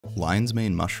Lion's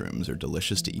mane mushrooms are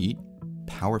delicious to eat,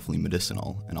 powerfully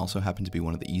medicinal, and also happen to be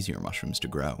one of the easier mushrooms to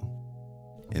grow.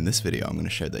 In this video, I'm going to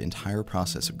share the entire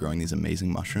process of growing these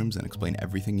amazing mushrooms and explain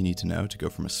everything you need to know to go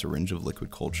from a syringe of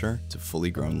liquid culture to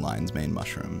fully grown lion's mane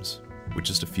mushrooms. With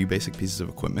just a few basic pieces of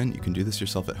equipment, you can do this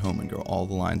yourself at home and grow all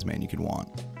the lion's mane you could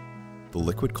want. The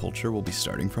liquid culture we'll be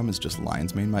starting from is just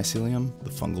lion's mane mycelium, the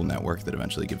fungal network that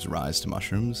eventually gives rise to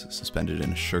mushrooms, suspended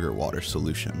in a sugar water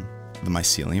solution. The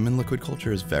mycelium in liquid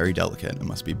culture is very delicate and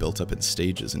must be built up in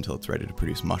stages until it's ready to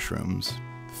produce mushrooms.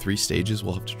 The 3 stages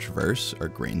we'll have to traverse are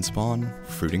grain spawn,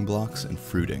 fruiting blocks, and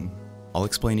fruiting. I'll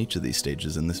explain each of these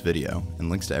stages in this video, and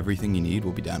links to everything you need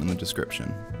will be down in the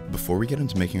description. Before we get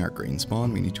into making our grain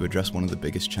spawn, we need to address one of the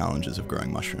biggest challenges of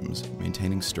growing mushrooms,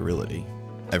 maintaining sterility.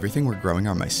 Everything we're growing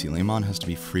our mycelium on has to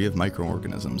be free of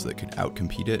microorganisms that could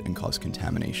outcompete it and cause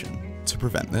contamination. To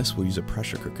prevent this, we'll use a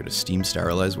pressure cooker to steam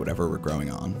sterilize whatever we're growing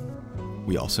on.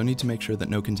 We also need to make sure that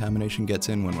no contamination gets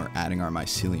in when we're adding our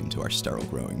mycelium to our sterile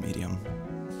growing medium.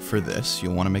 For this,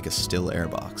 you'll want to make a still air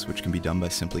box, which can be done by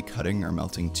simply cutting or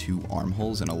melting 2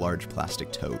 armholes in a large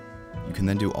plastic tote. You can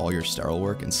then do all your sterile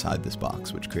work inside this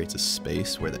box, which creates a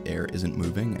space where the air isn't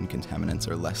moving and contaminants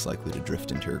are less likely to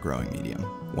drift into your growing medium.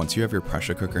 Once you have your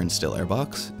pressure cooker and still air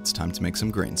box, it's time to make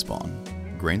some grain spawn.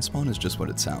 Grain spawn is just what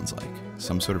it sounds like,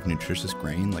 some sort of nutritious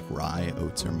grain like rye,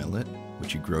 oats, or millet,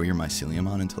 which you grow your mycelium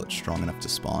on until it's strong enough to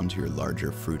spawn to your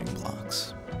larger fruiting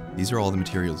blocks. These are all the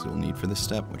materials you'll need for this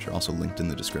step, which are also linked in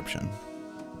the description.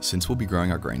 Since we'll be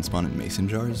growing our grain spawn in mason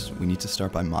jars, we need to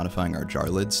start by modifying our jar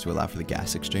lids to allow for the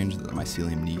gas exchange that the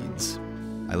mycelium needs.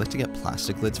 I like to get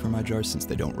plastic lids for my jars since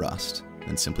they don't rust,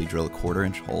 then simply drill a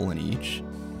 1/4-inch hole in each,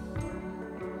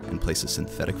 and place a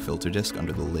synthetic filter disc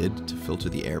under the lid to filter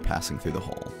the air passing through the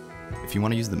hole. If you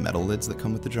want to use the metal lids that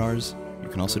come with the jars, you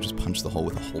can also just punch the hole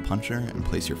with a hole puncher and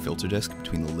place your filter disc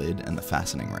between the lid and the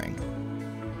fastening ring.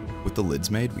 With the lids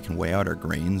made, we can weigh out our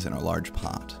grains in our large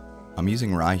pot. I'm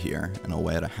using rye here, and I'll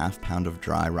weigh out a 1/2 pound of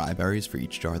dry rye berries for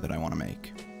each jar that I want to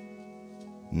make.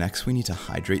 Next, we need to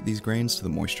hydrate these grains to the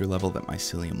moisture level that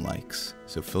mycelium likes,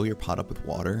 so fill your pot up with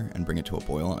water and bring it to a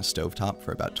boil on a stovetop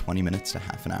for about 20 minutes to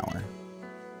half an hour.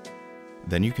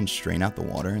 Then you can strain out the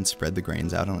water and spread the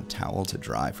grains out on a towel to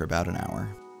dry for about an hour.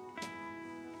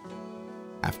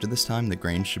 After this time, the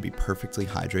grains should be perfectly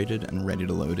hydrated and ready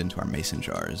to load into our mason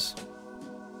jars.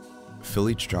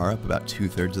 Fill each jar up about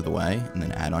 2/3 of the way, and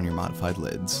then add on your modified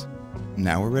lids.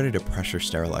 Now we're ready to pressure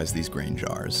sterilize these grain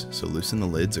jars, so loosen the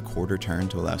lids a 1/4 turn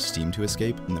to allow steam to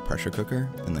escape in the pressure cooker,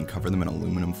 and then cover them in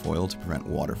aluminum foil to prevent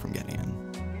water from getting in.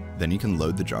 Then you can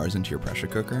load the jars into your pressure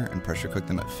cooker and pressure cook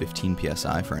them at 15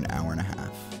 psi for an hour and a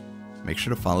half. Make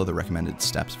sure to follow the recommended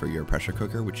steps for your pressure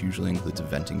cooker, which usually includes a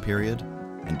venting period,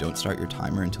 and don't start your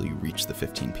timer until you reach the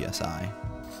 15 psi.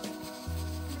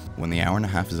 When the hour and a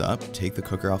half is up, take the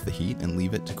cooker off the heat and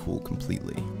leave it to cool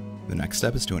completely. The next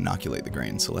step is to inoculate the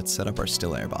grains, so let's set up our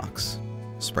still air box.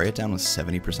 Spray it down with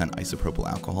 70% isopropyl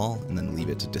alcohol and then leave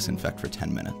it to disinfect for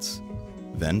 10 minutes.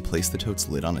 Then place the tote's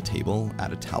lid on a table,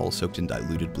 add a towel soaked in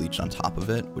diluted bleach on top of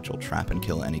it, which will trap and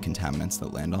kill any contaminants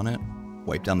that land on it,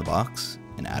 wipe down the box,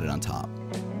 and add it on top.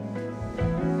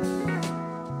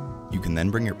 You can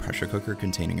then bring your pressure cooker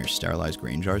containing your sterilized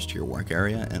grain jars to your work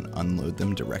area and unload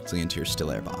them directly into your still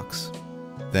air box.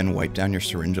 Then wipe down your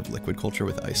syringe of liquid culture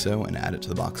with ISO and add it to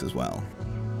the box as well.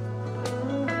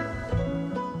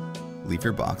 Leave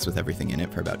your box with everything in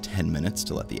it for about 10 minutes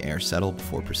to let the air settle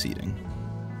before proceeding.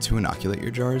 To inoculate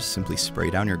your jars, simply spray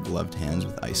down your gloved hands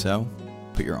with ISO,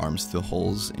 put your arms through the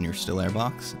holes in your still air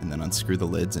box, and then unscrew the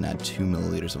lids and add 2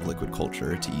 milliliters of liquid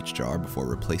culture to each jar before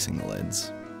replacing the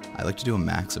lids. I like to do a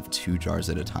max of 2 jars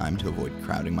at a time to avoid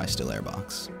crowding my still air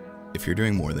box. If you're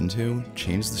doing more than 2,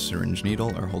 change the syringe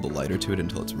needle or hold a lighter to it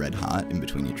until it's red hot in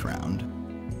between each round.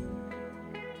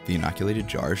 The inoculated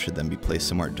jars should then be placed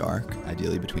somewhere dark,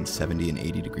 ideally between 70 and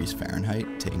 80 degrees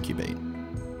Fahrenheit, to incubate.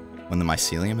 When the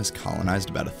mycelium has colonized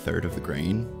about 1/3 of the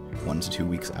grain, 1 to 2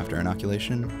 weeks after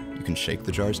inoculation, you can shake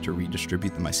the jars to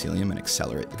redistribute the mycelium and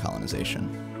accelerate the colonization.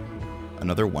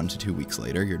 Another 1 to 2 weeks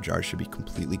later, your jars should be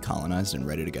completely colonized and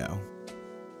ready to go.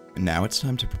 And now it's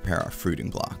time to prepare our fruiting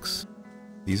blocks.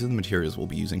 These are the materials we'll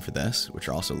be using for this, which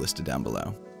are also listed down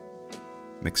below.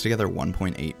 Mix together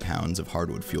 1.8 pounds of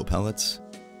hardwood fuel pellets,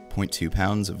 0.2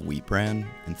 pounds of wheat bran,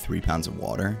 and 3 pounds of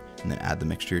water, and then add the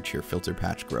mixture to your filter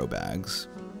patch grow bags.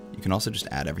 You can also just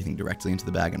add everything directly into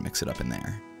the bag and mix it up in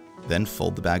there. Then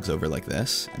fold the bags over like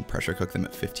this, and pressure cook them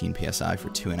at 15 psi for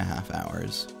 2.5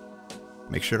 hours.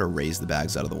 Make sure to raise the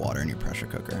bags out of the water in your pressure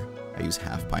cooker. I use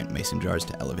 1/2 pint mason jars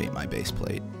to elevate my base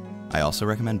plate. I also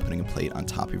recommend putting a plate on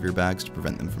top of your bags to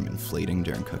prevent them from inflating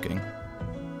during cooking.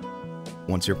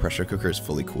 Once your pressure cooker is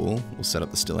fully cool, we'll set up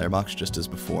the still air box just as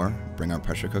before, bring our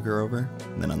pressure cooker over,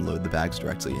 and then unload the bags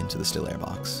directly into the still air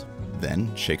box.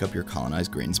 Then, shake up your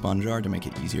colonized grain spawn jar to make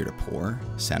it easier to pour,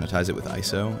 sanitize it with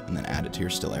ISO, and then add it to your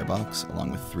still air box,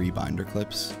 along with 3 binder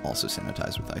clips, also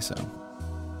sanitized with ISO.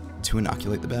 To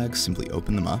inoculate the bags, simply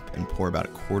open them up and pour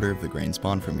about 1/4 of the grain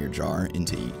spawn from your jar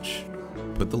into each.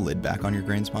 Put the lid back on your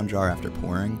grain spawn jar after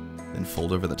pouring, then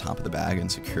fold over the top of the bag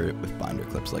and secure it with binder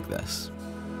clips like this.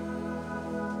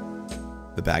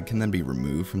 The bag can then be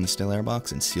removed from the still air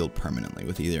box and sealed permanently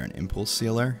with either an impulse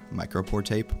sealer, micropore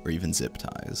tape, or even zip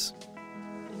ties.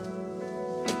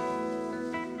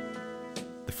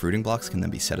 The fruiting blocks can then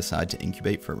be set aside to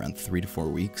incubate for around 3 to 4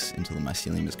 weeks until the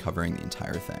mycelium is covering the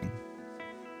entire thing.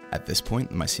 At this point,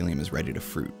 the mycelium is ready to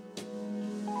fruit.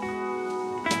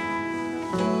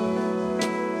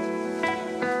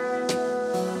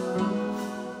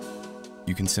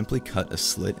 You can simply cut a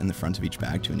slit in the front of each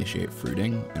bag to initiate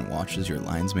fruiting and watch as your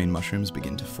lion's mane mushrooms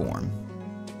begin to form.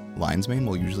 Lion's mane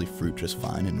will usually fruit just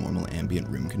fine in normal ambient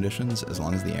room conditions as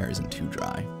long as the air isn't too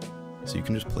dry. So you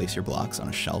can just place your blocks on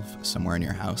a shelf somewhere in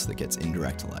your house that gets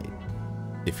indirect light.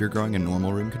 If you're growing in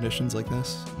normal room conditions like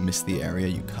this, mist the area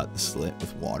you cut the slit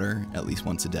with water at least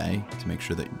once a day to make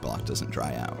sure that your block doesn't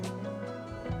dry out.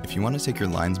 If you want to take your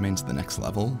lion's mane to the next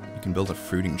level, you can build a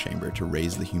fruiting chamber to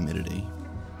raise the humidity.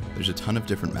 There's a ton of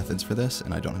different methods for this,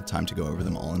 and I don't have time to go over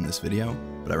them all in this video,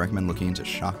 but I recommend looking into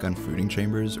shotgun fruiting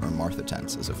chambers or Martha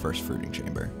tents as a first fruiting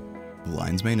chamber. The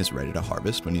lion's mane is ready to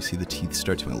harvest when you see the teeth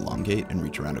start to elongate and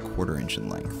reach around 1/4 inch in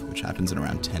length, which happens in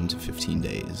around 10 to 15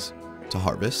 days. To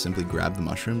harvest, simply grab the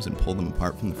mushrooms and pull them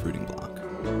apart from the fruiting block.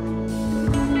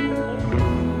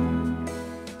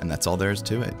 And that's all there is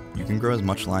to it. You can grow as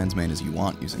much lion's mane as you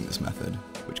want using this method,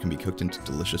 which can be cooked into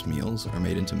delicious meals or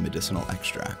made into medicinal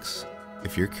extracts.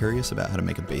 If you're curious about how to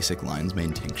make a basic lion's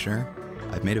mane tincture,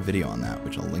 I've made a video on that,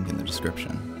 which I'll link in the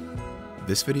description.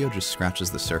 This video just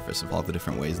scratches the surface of all the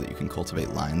different ways that you can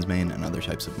cultivate lion's mane and other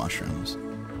types of mushrooms.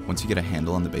 Once you get a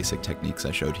handle on the basic techniques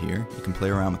I showed here, you can play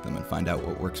around with them and find out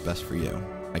what works best for you.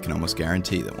 I can almost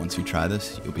guarantee that once you try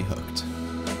this, you'll be hooked.